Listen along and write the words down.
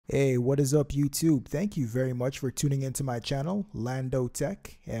Hey, what is up, YouTube? Thank you very much for tuning into my channel, Lando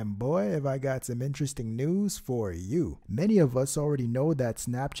Tech, and boy, have I got some interesting news for you. Many of us already know that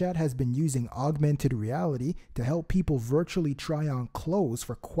Snapchat has been using augmented reality to help people virtually try on clothes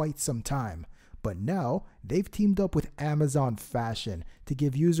for quite some time. But now, they've teamed up with Amazon Fashion to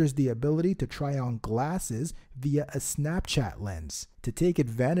give users the ability to try on glasses via a Snapchat lens. To take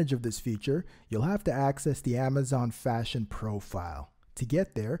advantage of this feature, you'll have to access the Amazon Fashion profile. To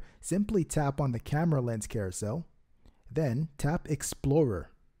get there, simply tap on the camera lens carousel, then tap Explorer.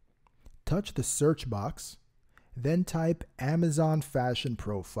 Touch the search box, then type Amazon Fashion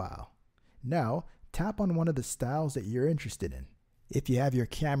Profile. Now, tap on one of the styles that you're interested in. If you have your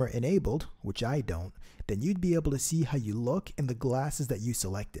camera enabled, which I don't, then you'd be able to see how you look in the glasses that you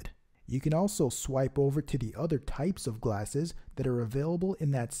selected. You can also swipe over to the other types of glasses that are available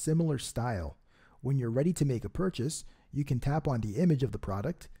in that similar style. When you're ready to make a purchase, you can tap on the image of the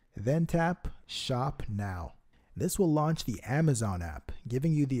product, then tap Shop Now. This will launch the Amazon app,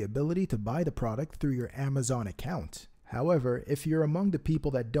 giving you the ability to buy the product through your Amazon account. However, if you're among the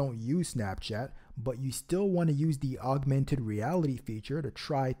people that don't use Snapchat, but you still want to use the augmented reality feature to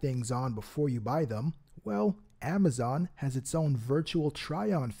try things on before you buy them, well, Amazon has its own virtual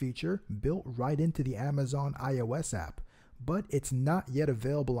try-on feature built right into the Amazon iOS app, but it's not yet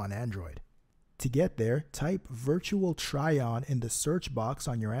available on Android. To get there, type Virtual Try-On in the search box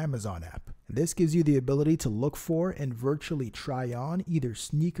on your Amazon app. This gives you the ability to look for and virtually try on either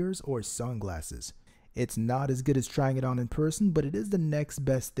sneakers or sunglasses. It's not as good as trying it on in person, but it is the next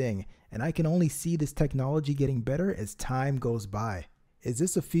best thing, and I can only see this technology getting better as time goes by. Is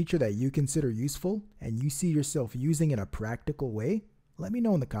this a feature that you consider useful and you see yourself using in a practical way? Let me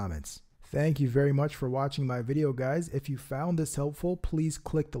know in the comments. Thank you very much for watching my video, guys. If you found this helpful, please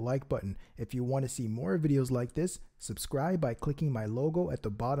click the like button. If you want to see more videos like this, subscribe by clicking my logo at the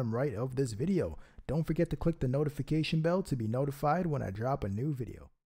bottom right of this video. Don't forget to click the notification bell to be notified when I drop a new video.